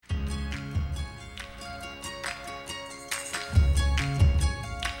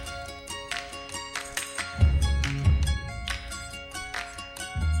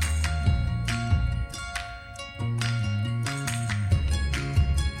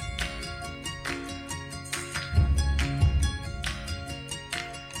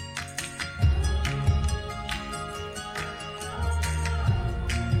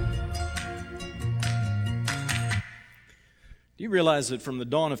realize that from the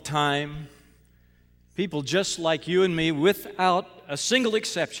dawn of time, people just like you and me, without a single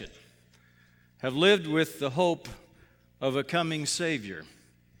exception, have lived with the hope of a coming Savior.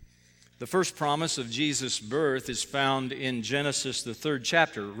 The first promise of Jesus' birth is found in Genesis, the 3rd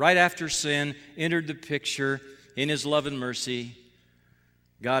chapter. Right after sin entered the picture in His love and mercy,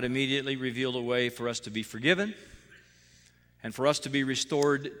 God immediately revealed a way for us to be forgiven and for us to be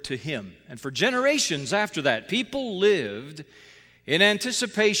restored to Him. And for generations after that, people lived in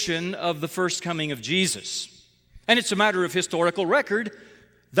anticipation of the first coming of Jesus. And it's a matter of historical record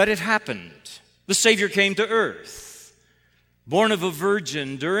that it happened. The Savior came to earth, born of a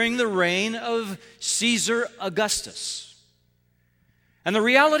virgin during the reign of Caesar Augustus. And the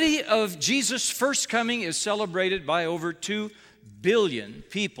reality of Jesus' first coming is celebrated by over 2 billion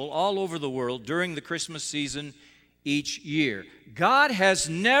people all over the world during the Christmas season each year. God has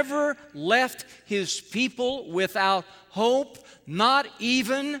never left His people without hope, not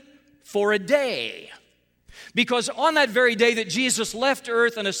even for a day. Because on that very day that Jesus left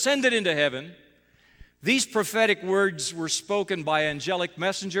earth and ascended into heaven, these prophetic words were spoken by angelic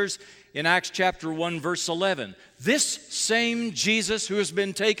messengers in Acts chapter 1, verse 11. This same Jesus who has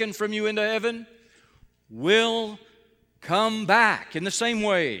been taken from you into heaven will come back in the same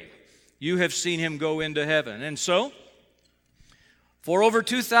way you have seen Him go into heaven. And so, for over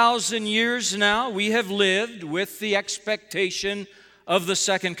 2,000 years now, we have lived with the expectation of the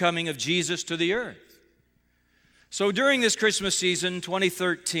second coming of Jesus to the earth. So during this Christmas season,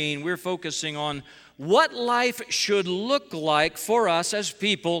 2013, we're focusing on what life should look like for us as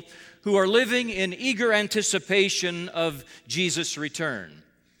people who are living in eager anticipation of Jesus' return.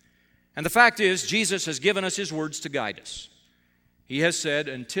 And the fact is, Jesus has given us His words to guide us. He has said,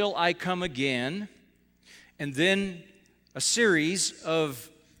 "Until I come again," and then a series of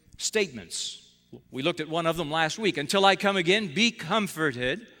statements. We looked at one of them last week. "Until I come again, be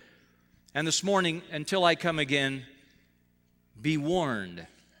comforted." And this morning, "Until I come again, be warned."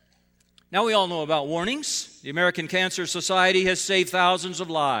 Now, we all know about warnings. The American Cancer Society has saved thousands of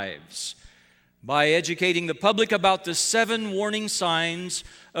lives by educating the public about the 7 warning signs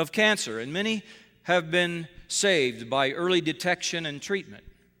of cancer. And many have been saved by early detection and treatment,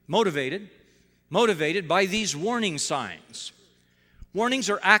 motivated by these warning signs. Warnings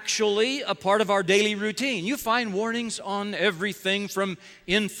are actually a part of our daily routine. You find warnings on everything from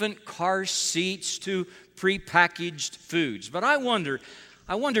infant car seats to prepackaged foods. But I wonder,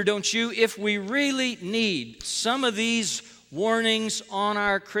 don't you, if we really need some of these warnings on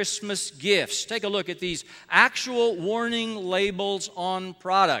our Christmas gifts. Take a look at these actual warning labels on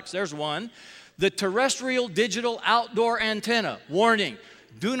products. There's one. The terrestrial digital outdoor antenna. Warning,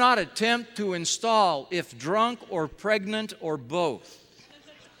 do not attempt to install if drunk or pregnant or both.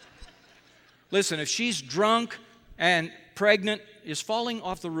 Listen, if she's drunk and pregnant, is falling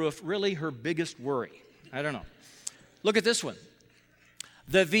off the roof really her biggest worry? I don't know. Look at this one.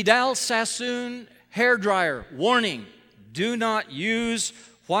 The Vidal Sassoon hair dryer. Warning, do not use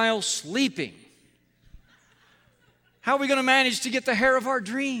while sleeping. How are we going to manage to get the hair of our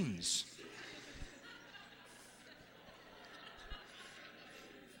dreams?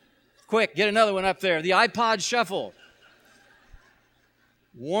 Quick, get another one up there. The iPod Shuffle.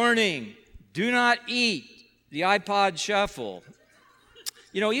 Warning, do not eat the iPod Shuffle.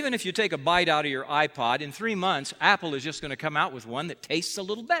 You know, even if you take a bite out of your iPod, in 3 months, Apple is just going to come out with one that tastes a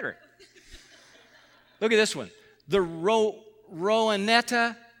little better. Look at this one. The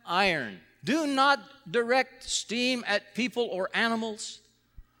Ronetta iron. Do not direct steam at people or animals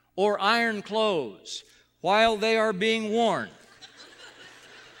or iron clothes while they are being worn.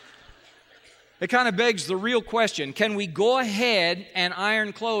 It kind of begs the real question, can we go ahead and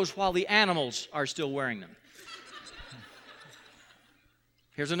iron clothes while the animals are still wearing them?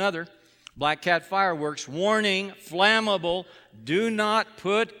 Here's another. Black Cat Fireworks. Warning, flammable, do not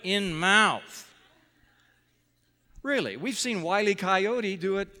put in mouth. Really, we've seen Wile E. Coyote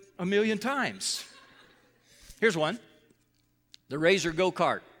do it 1,000,000 times. Here's one. The Razor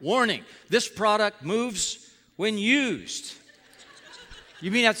Go-Kart. Warning, this product moves when used. You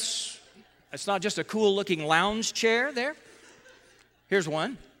mean that's not just a cool-looking lounge chair there? Here's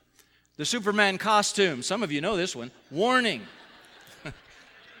one. The Superman costume. Some of you know this one. Warning.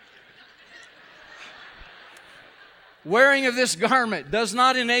 Wearing of this garment does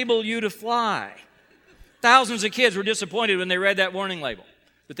not enable you to fly. Thousands of kids were disappointed when they read that warning label,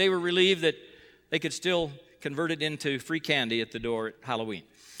 but they were relieved that they could still convert it into free candy at the door at Halloween.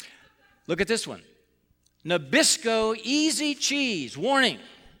 Look at this one. Nabisco Easy Cheese. Warning,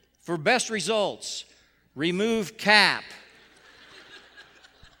 for best results, remove cap.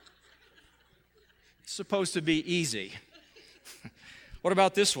 It's supposed to be easy. What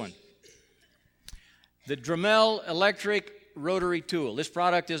about this one? The Dremel electric rotary tool. This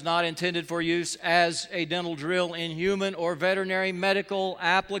product is not intended for use as a dental drill in human or veterinary medical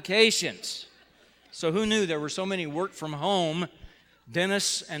applications. So who knew there were so many work-from-home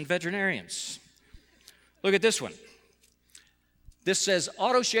dentists and veterinarians? Look at this one. This says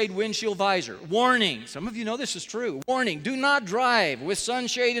auto shade windshield visor. Warning. Some of you know this is true. Warning. Do not drive with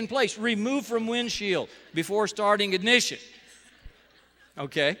sunshade in place. Remove from windshield before starting ignition.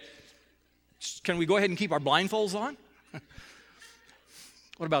 Okay. Can we go ahead and keep our blindfolds on?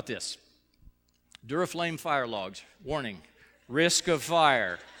 What about this? Duraflame fire logs. Warning. Risk of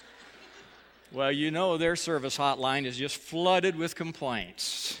fire. Well, you know their service hotline is just flooded with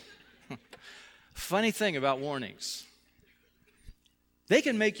complaints. Funny thing about warnings. They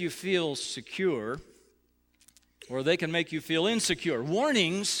can make you feel secure, or they can make you feel insecure.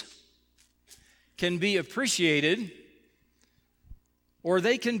 Warnings can be appreciated, or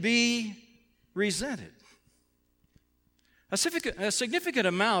they can be resented. A significant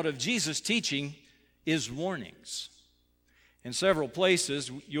amount of Jesus' teaching is warnings. In several places,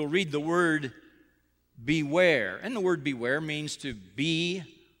 you'll read the word beware. And the word beware means to be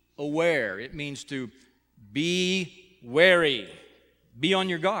aware. It means to be wary. Be on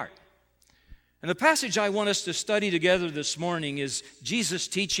your guard. And the passage I want us to study together this morning is Jesus'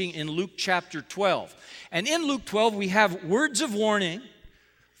 teaching in Luke chapter 12. And in Luke 12, we have words of warning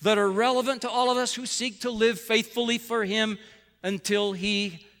that are relevant to all of us who seek to live faithfully for Him until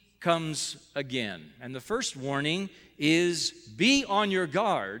He comes again. And the first warning is, be on your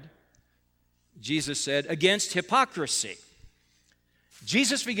guard, Jesus said, against hypocrisy.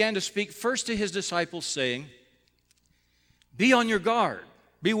 Jesus began to speak first to His disciples, saying, be on your guard,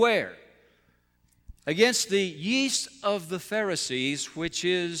 beware, against the yeast of the Pharisees, which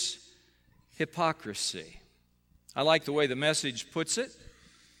is hypocrisy. I like the way the Message puts it.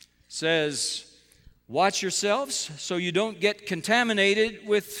 It says, watch yourselves so you don't get contaminated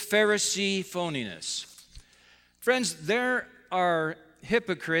with Pharisee phoniness. Friends, there are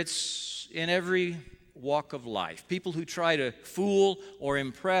hypocrites in every walk of life. People who try to fool or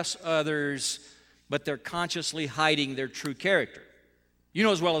impress others, but they're consciously hiding their true character. You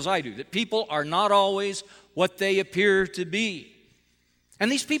know as well as I do that people are not always what they appear to be.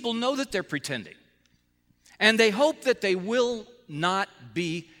 And these people know that they're pretending. And they hope that they will not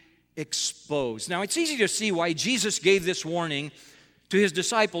be exposed. Now, it's easy to see why Jesus gave this warning to His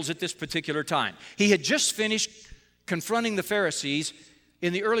disciples at this particular time. He had just finished confronting the Pharisees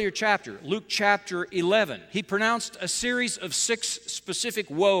in the earlier chapter, Luke chapter 11. He pronounced a series of 6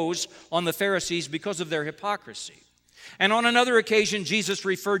 specific woes on the Pharisees because of their hypocrisy. And on another occasion, Jesus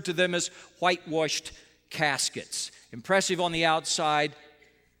referred to them as whitewashed caskets, impressive on the outside,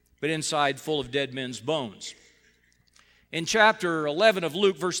 but inside full of dead men's bones. In chapter 11 of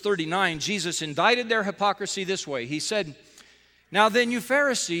Luke, verse 39, Jesus indicted their hypocrisy this way. He said, now then, you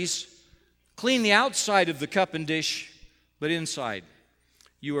Pharisees, clean the outside of the cup and dish, but inside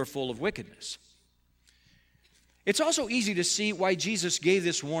you are full of wickedness. It's also easy to see why Jesus gave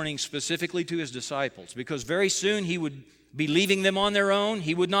this warning specifically to His disciples, because very soon He would be leaving them on their own.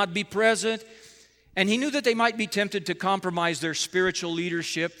 He would not be present, and He knew that they might be tempted to compromise their spiritual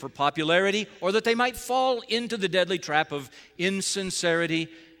leadership for popularity, or that they might fall into the deadly trap of insincerity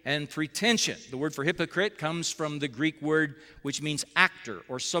and pretension. The word for hypocrite comes from the Greek word which means actor,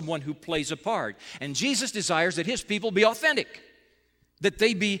 or someone who plays a part. And Jesus desires that His people be authentic, that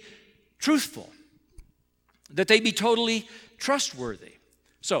they be truthful, that they be totally trustworthy.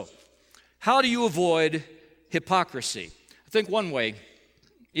 So, how do you avoid hypocrisy? I think one way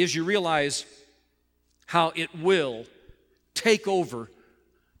is you realize how it will take over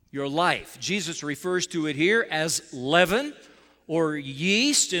your life. Jesus refers to it here as leaven or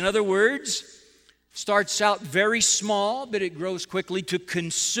yeast. In other words, starts out very small, but it grows quickly to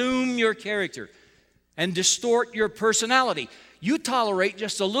consume your character and distort your personality. You tolerate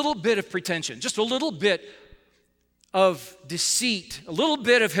just a little bit of pretension, just a little bit of deceit, a little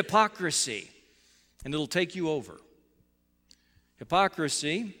bit of hypocrisy, and it'll take you over.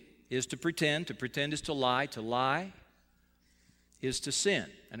 Hypocrisy is to pretend. To pretend is to lie. To lie is to sin.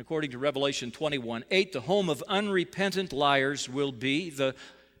 And according to Revelation 21:8, the home of unrepentant liars will be the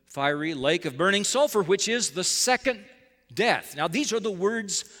fiery lake of burning sulfur, which is the second death. Now, these are the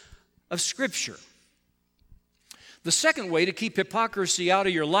words of Scripture. The second way to keep hypocrisy out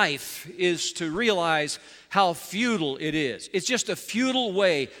of your life is to realize how futile it is. It's just a futile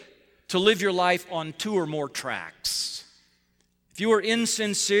way to live your life on 2 or more tracks. If you are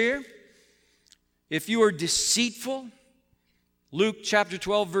insincere, if you are deceitful, Luke chapter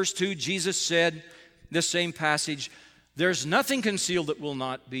 12, verse 2, Jesus said, this same passage, There's nothing concealed that will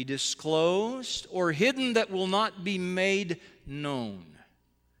not be disclosed, or hidden that will not be made known.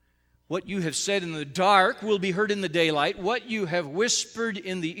 What you have said in the dark will be heard in the daylight. What you have whispered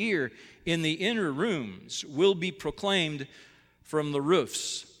in the ear in the inner rooms will be proclaimed from the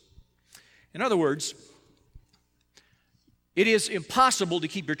roofs. In other words, it is impossible to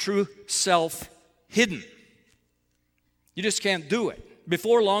keep your true self hidden. You just can't do it.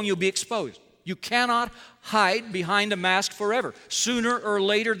 Before long, you'll be exposed. You cannot hide behind a mask forever. Sooner or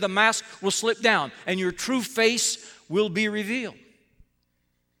later, the mask will slip down and your true face will be revealed.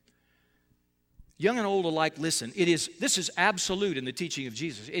 Young and old alike, listen. This is absolute in the teaching of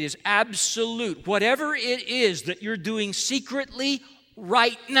Jesus. It is absolute. Whatever it is that you're doing secretly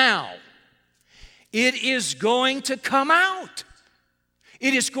right now, it is going to come out.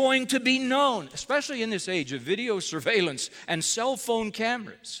 It is going to be known, especially in this age of video surveillance and cell phone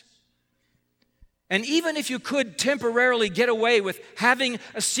cameras. And even if you could temporarily get away with having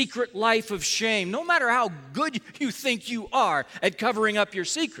a secret life of shame, no matter how good you think you are at covering up your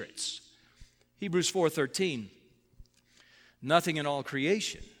secrets, Hebrews 4:13, nothing in all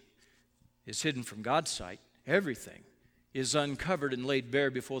creation is hidden from God's sight. Everything is uncovered and laid bare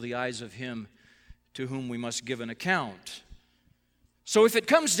before the eyes of Him to whom we must give an account. So if it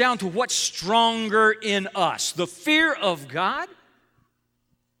comes down to what's stronger in us, the fear of God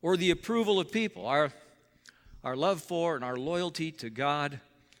or the approval of people, our love for and our loyalty to God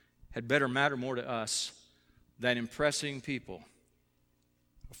had better matter more to us than impressing people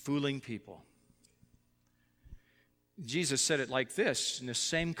or fooling people. Jesus said it like this in the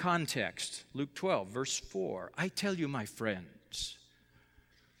same context, Luke 12, verse 4. I tell you, my friends,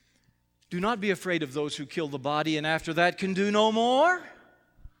 do not be afraid of those who kill the body and after that can do no more,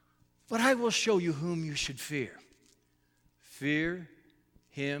 but I will show you whom you should fear. Fear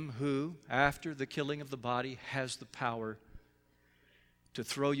him who, after the killing of the body, has the power to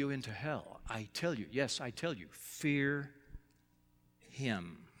throw you into hell. I tell you, yes, I tell you, fear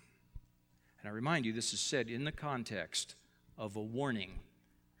him. And I remind you, this is said in the context of a warning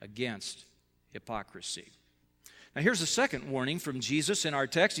against hypocrisy. Now here's the second warning from Jesus in our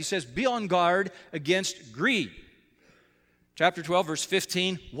text. He says, be on guard against greed. Chapter 12, verse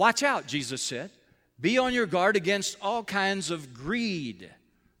 15, watch out, Jesus said. Be on your guard against all kinds of greed.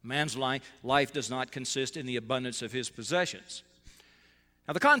 Man's life does not consist in the abundance of his possessions.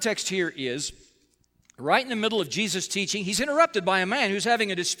 Now the context here is, right in the middle of Jesus' teaching, he's interrupted by a man who's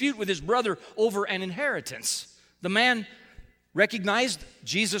having a dispute with his brother over an inheritance. The man recognized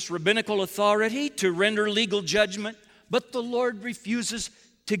Jesus' rabbinical authority to render legal judgment, but the Lord refuses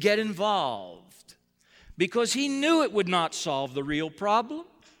to get involved because he knew it would not solve the real problem,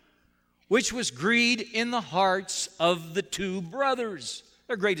 which was greed in the hearts of the two brothers.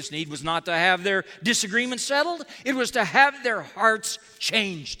 Their greatest need was not to have their disagreement settled, it was to have their hearts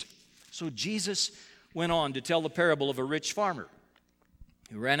changed. So Jesus went on to tell the parable of a rich farmer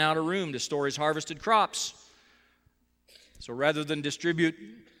who ran out of room to store his harvested crops. So rather than distribute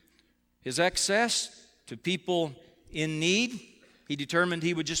his excess to people in need, he determined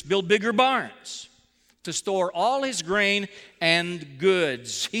he would just build bigger barns to store all his grain and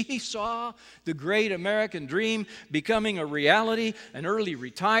goods. He saw the great American dream becoming a reality, an early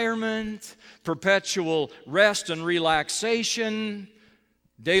retirement, perpetual rest and relaxation,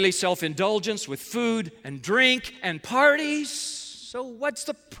 daily self-indulgence with food and drink and parties. So what's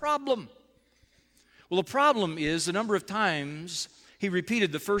the problem? Well, the problem is the number of times he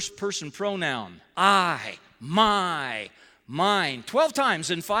repeated the first person pronoun, I, my, mine. 12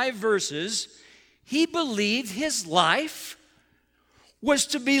 times in 5 verses, he believed his life was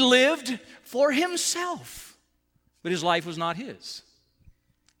to be lived for himself. But his life was not his.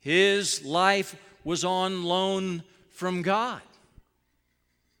 His life was on loan from God.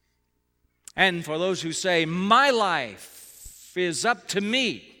 And for those who say, my life is up to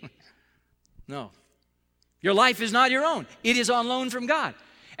me. No. Your life is not your own. It is on loan from God.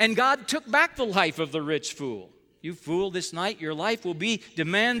 And God took back the life of the rich fool. You fool, this night your life will be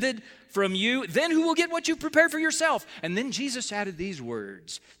demanded from you. Then who will get what you prepared for yourself? And then Jesus added these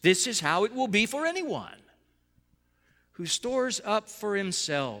words. This is how it will be for anyone who stores up for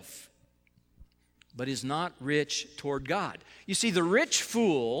himself, but is not rich toward God. You see, the rich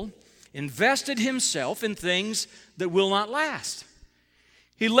fool invested himself in things that will not last.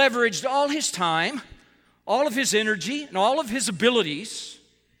 He leveraged all his time, all of his energy, and all of his abilities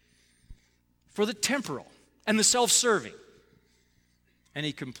for the temporal and the self-serving. And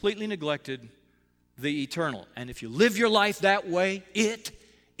he completely neglected the eternal. And if you live your life that way, it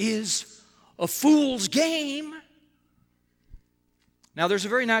is a fool's game. Now, there's a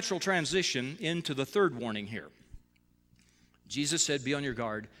very natural transition into the third warning here. Jesus said, be on your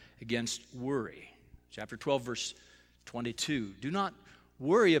guard against worry. Chapter 12, verse 22. Do not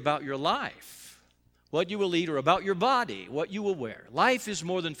worry about your life, what you will eat, or about your body, what you will wear. Life is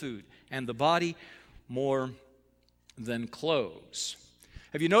more than food, and the body more than clothes.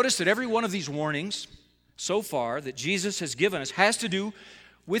 Have you noticed that every one of these warnings so far that Jesus has given us has to do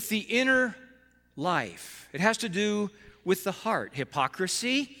with the inner life? It has to do with the heart.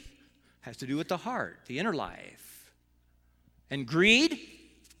 Hypocrisy has to do with the heart, the inner life. And greed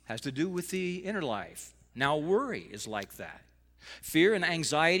has to do with the inner life. Now worry is like that. Fear and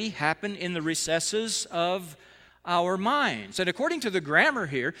anxiety happen in the recesses of our minds. And according to the grammar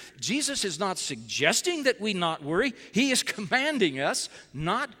here, Jesus is not suggesting that we not worry. He is commanding us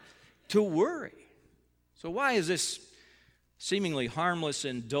not to worry. So why is this seemingly harmless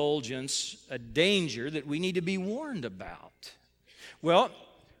indulgence a danger that we need to be warned about? Well,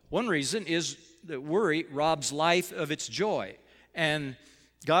 one reason is that worry robs life of its joy. And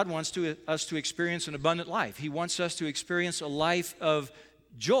God wants us to experience an abundant life. He wants us to experience a life of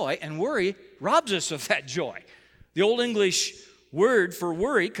joy, and worry robs us of that joy. The Old English word for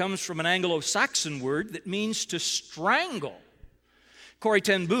worry comes from an Anglo-Saxon word that means to strangle. Corrie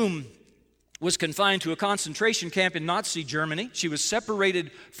ten Boom was confined to a concentration camp in Nazi Germany. She was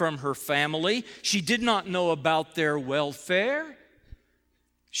separated from her family. She did not know about their welfare.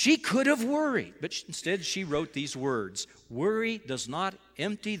 She could have worried, but instead she wrote these words: worry does not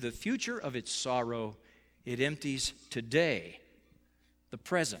empty the future of its sorrow. It empties today, the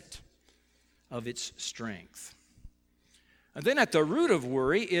present, of its strength. And then at the root of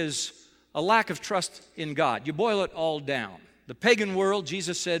worry is a lack of trust in God. You boil it all down. The pagan world,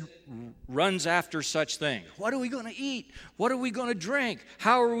 Jesus said, runs after such things. What are we going to eat? What are we going to drink?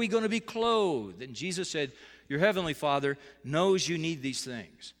 How are we going to be clothed? And Jesus said, your heavenly Father knows you need these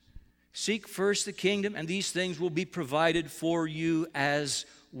things. Seek first the kingdom, and these things will be provided for you as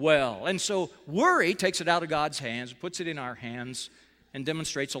well. And so worry takes it out of God's hands, puts it in our hands, and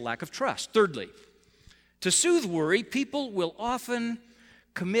demonstrates a lack of trust. Thirdly, to soothe worry, people will often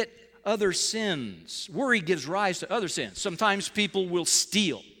commit other sins. Worry gives rise to other sins. Sometimes people will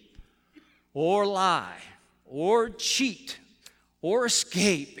steal, or lie, or cheat, or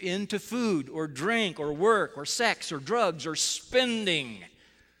escape into food, or drink, or work, or sex, or drugs, or spending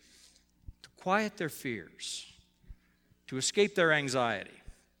to quiet their fears, to escape their anxiety.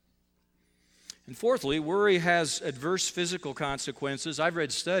 And fourthly, worry has adverse physical consequences. I've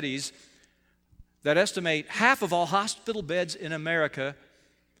read studies that estimate half of all hospital beds in America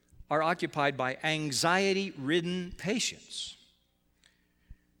are occupied by anxiety-ridden patients.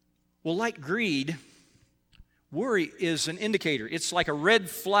 Well, like greed, worry is an indicator. It's like a red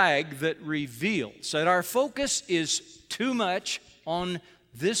flag that reveals that our focus is too much on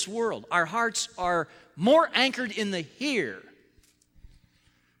this world. Our hearts are more anchored in the here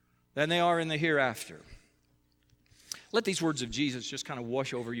than they are in the hereafter. Let these words of Jesus just kind of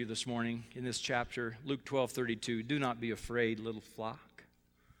wash over you this morning in this chapter, Luke 12:32. Do not be afraid, little flock,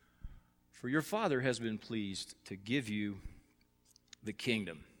 for your Father has been pleased to give you the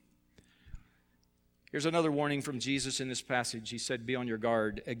kingdom. Here's another warning from Jesus in this passage. He said, be on your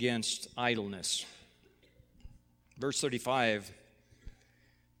guard against idleness. Verse 35,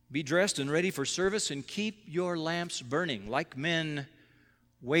 be dressed and ready for service, and keep your lamps burning, like men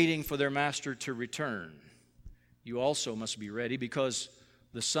waiting for their master to return. You also must be ready, because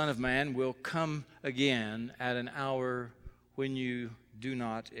the Son of Man will come again at an hour when you do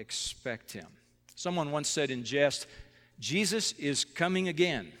not expect him. Someone once said in jest, Jesus is coming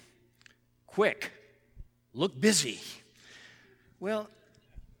again. Quick, look busy. Well,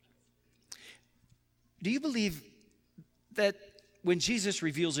 do you believe that when Jesus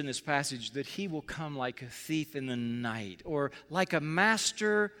reveals in this passage that he will come like a thief in the night, or like a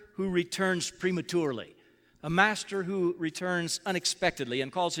master who returns prematurely, a master who returns unexpectedly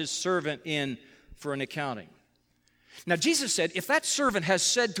and calls his servant in for an accounting? Now, Jesus said, if that servant has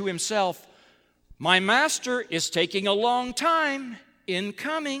said to himself, my master is taking a long time in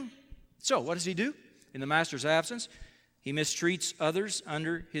coming, so what does he do in the master's absence? He mistreats others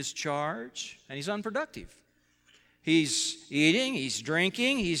under his charge, and he's unproductive. He's eating, he's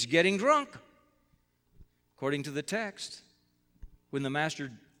drinking, he's getting drunk. According to the text, when the master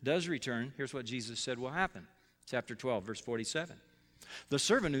does return, here's what Jesus said will happen. Chapter 12, verse 47. The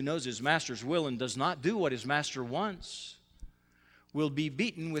servant who knows his master's will and does not do what his master wants will be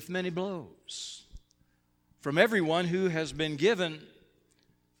beaten with many blows. From everyone who has been given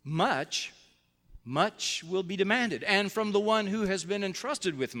much, much will be demanded. And from the one who has been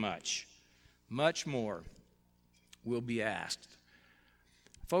entrusted with much, much more will be asked.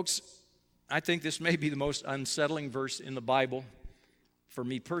 Folks, I think this may be the most unsettling verse in the Bible for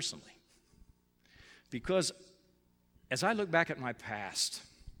me personally. Because as I look back at my past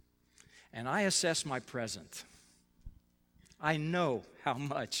and I assess my present, I know how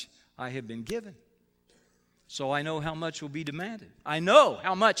much I have been given. So I know how much will be demanded. I know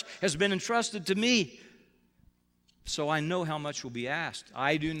how much has been entrusted to me. So I know how much will be asked.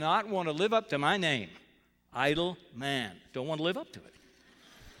 I do not want to live up to my name. Idle man. Don't want to live up to it.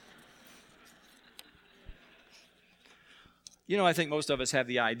 You know, I think most of us have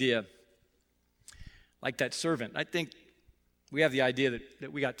the idea, like that servant, I think we have the idea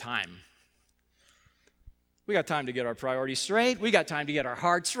that we got time. We got time to get our priorities straight. We got time to get our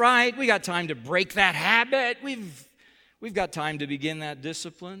hearts right. We got time to break that habit. We've got time to begin that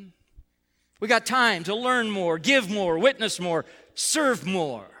discipline. We got time to learn more, give more, witness more, serve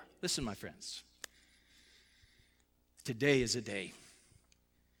more. Listen, my friends. Today is a day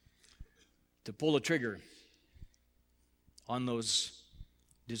to pull a trigger on those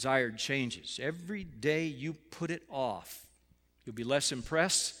desired changes. Every day you put it off, you'll be less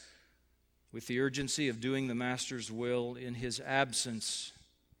impressed with the urgency of doing the Master's will in His absence.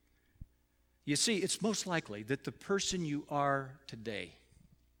 You see, it's most likely that the person you are today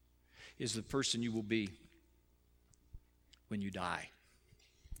is the person you will be when you die.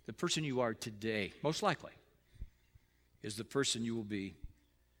 The person you are today, most likely, is the person you will be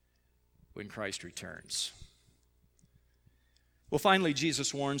when Christ returns. Well, finally,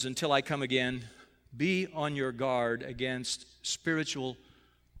 Jesus warns, until I come again, be on your guard against spiritual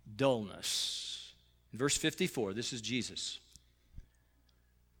dullness. In verse 54, this is Jesus.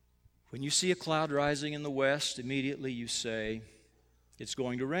 When you see a cloud rising in the west, immediately you say, it's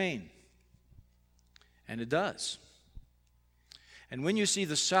going to rain. And it does. And when you see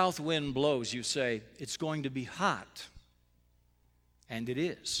the south wind blows, you say, it's going to be hot. And it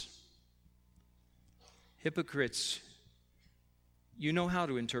is. Hypocrites, you know how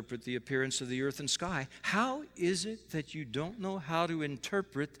to interpret the appearance of the earth and sky. How is it that you don't know how to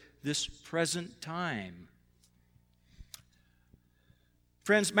interpret this present time?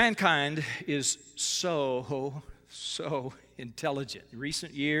 Friends, mankind is so intelligent. In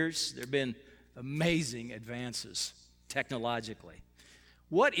recent years, there have been amazing advances technologically.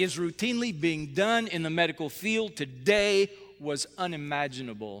 What is routinely being done in the medical field today was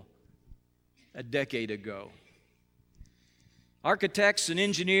unimaginable a decade ago. Architects and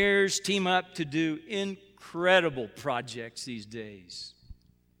engineers team up to do incredible projects these days.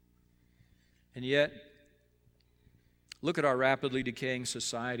 And yet, look at our rapidly decaying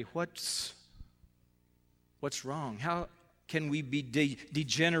society. What's wrong? How can we be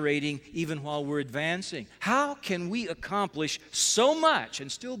degenerating even while we're advancing? How can we accomplish so much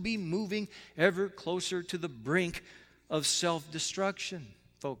and still be moving ever closer to the brink of self-destruction?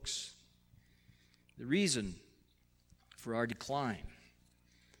 Folks, the reason for our decline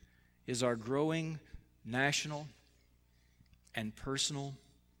is our growing national and personal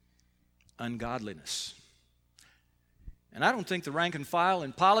ungodliness. And I don't think the rank and file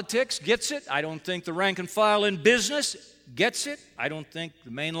in politics gets it. I don't think the rank and file in business gets it. I don't think the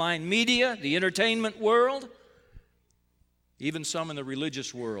mainline media, the entertainment world, even some in the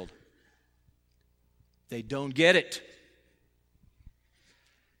religious world, they don't get it.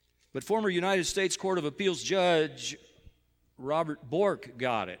 But former United States Court of Appeals Judge Robert Bork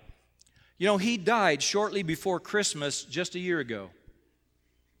got it. You know, he died shortly before Christmas just a year ago,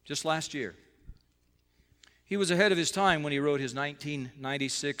 just last year. He was ahead of his time when he wrote his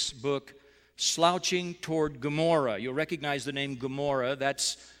 1996 book, Slouching Toward Gomorrah. You'll recognize the name Gomorrah.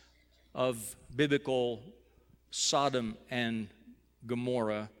 That's of biblical Sodom and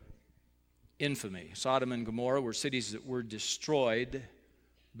Gomorrah infamy. Sodom and Gomorrah were cities that were destroyed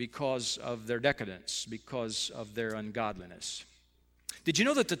because of their decadence, because of their ungodliness. Did you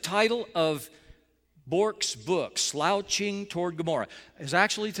know that the title of Bork's book, Slouching Toward Gomorrah, is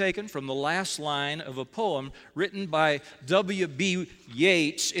actually taken from the last line of a poem written by W.B.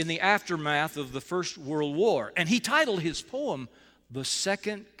 Yeats in the aftermath of the First World War. And he titled his poem, The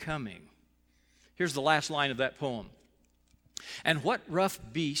Second Coming. Here's the last line of that poem. And what rough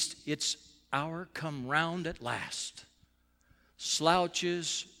beast, its hour come round at last,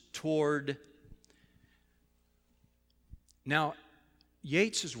 slouches toward. Now,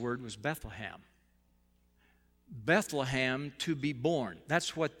 Yeats's word was Bethlehem. Bethlehem, to be born.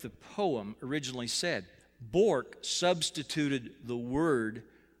 That's what the poem originally said. Bork substituted the word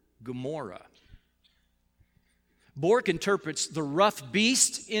Gomorrah. Bork interprets the rough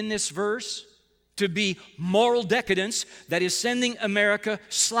beast in this verse to be moral decadence that is sending America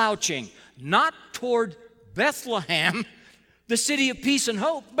slouching, not toward Bethlehem, the city of peace and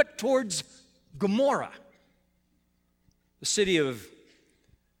hope, but towards Gomorrah, the city of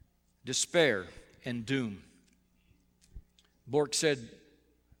despair and doom. Bork said,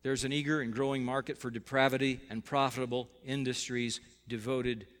 there's an eager and growing market for depravity and profitable industries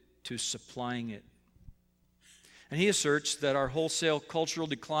devoted to supplying it. And he asserts that our wholesale cultural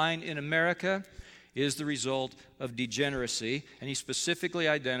decline in America is the result of degeneracy, and he specifically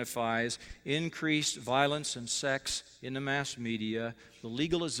identifies increased violence and sex in the mass media, the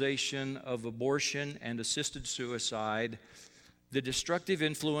legalization of abortion and assisted suicide, the destructive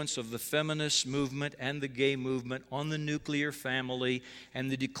influence of the feminist movement and the gay movement on the nuclear family, and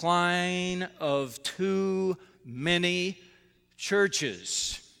the decline of too many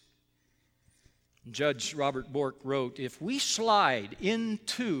churches. Judge Robert Bork wrote, if we slide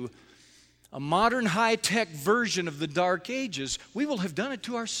into a modern high-tech version of the Dark Ages, we will have done it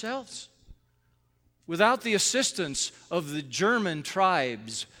to ourselves without the assistance of the German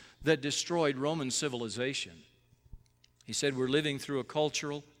tribes that destroyed Roman civilization. He said we're living through a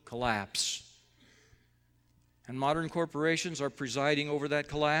cultural collapse. And modern corporations are presiding over that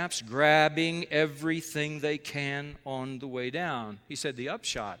collapse, grabbing everything they can on the way down. He said the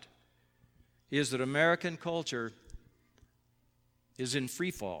upshot is that American culture is in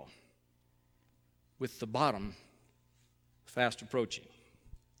free fall, with the bottom fast approaching.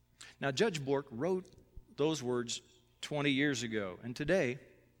 Now, Judge Bork wrote those words 20 years ago. And today,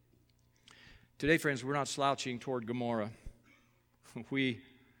 friends, we're not slouching toward Gomorrah. We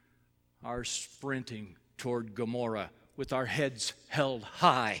are sprinting toward Gomorrah with our heads held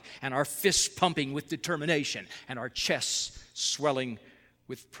high and our fists pumping with determination and our chests swelling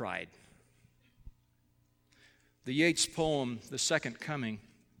with pride. The Yeats poem, The Second Coming,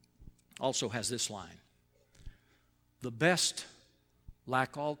 also has this line: the best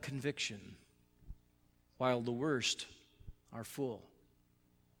lack all conviction, while the worst are full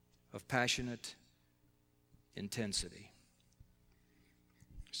of passionate intensity.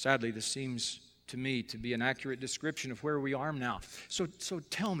 Sadly, this seems to me to be an accurate description of where we are now. So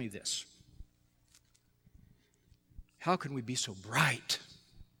tell me this. How can we be so bright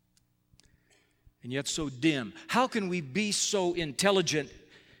and yet so dim? How can we be so intelligent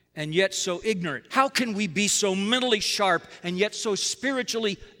and yet so ignorant? How can we be so mentally sharp and yet so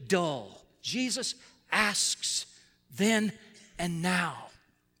spiritually dull? Jesus asks then and now.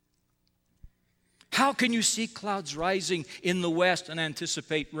 How can you see clouds rising in the west and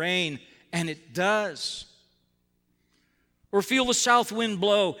anticipate rain? And it does. Or feel the south wind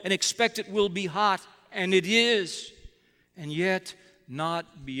blow and expect it will be hot, and it is. And yet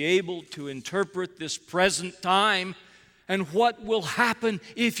not be able to interpret this present time and what will happen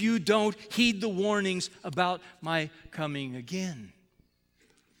if you don't heed the warnings about my coming again.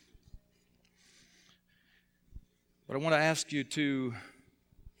 But I want to ask you to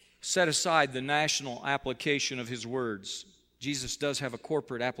set aside the national application of his words. Jesus does have a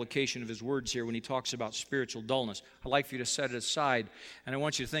corporate application of his words here when he talks about spiritual dullness. I'd like for you to set it aside, and I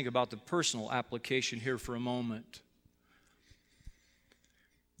want you to think about the personal application here for a moment.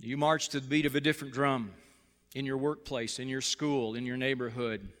 You march to the beat of a different drum in your workplace, in your school, in your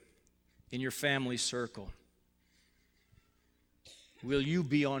neighborhood, in your family circle. Will you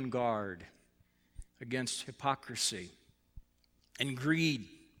be on guard against hypocrisy and greed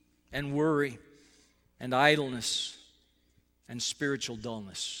and worry and idleness and spiritual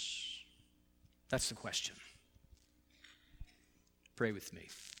dullness? That's the question. Pray with me.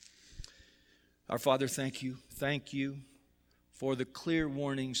 Our Father, thank you. Thank you for the clear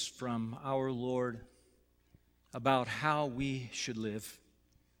warnings from our Lord about how we should live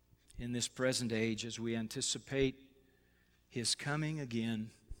in this present age as we anticipate His coming again.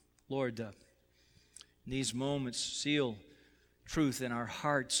 Lord, in these moments, seal truth in our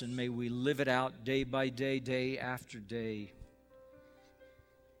hearts, and may we live it out day by day, day after day.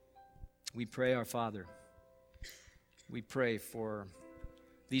 We pray, our Father, we pray for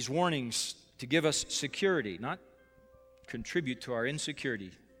these warnings to give us security, not contribute to our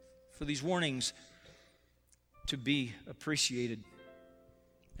insecurity, for these warnings to be appreciated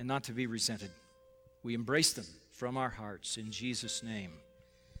and not to be resented. We embrace them from our hearts in Jesus' name.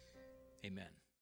 Amen.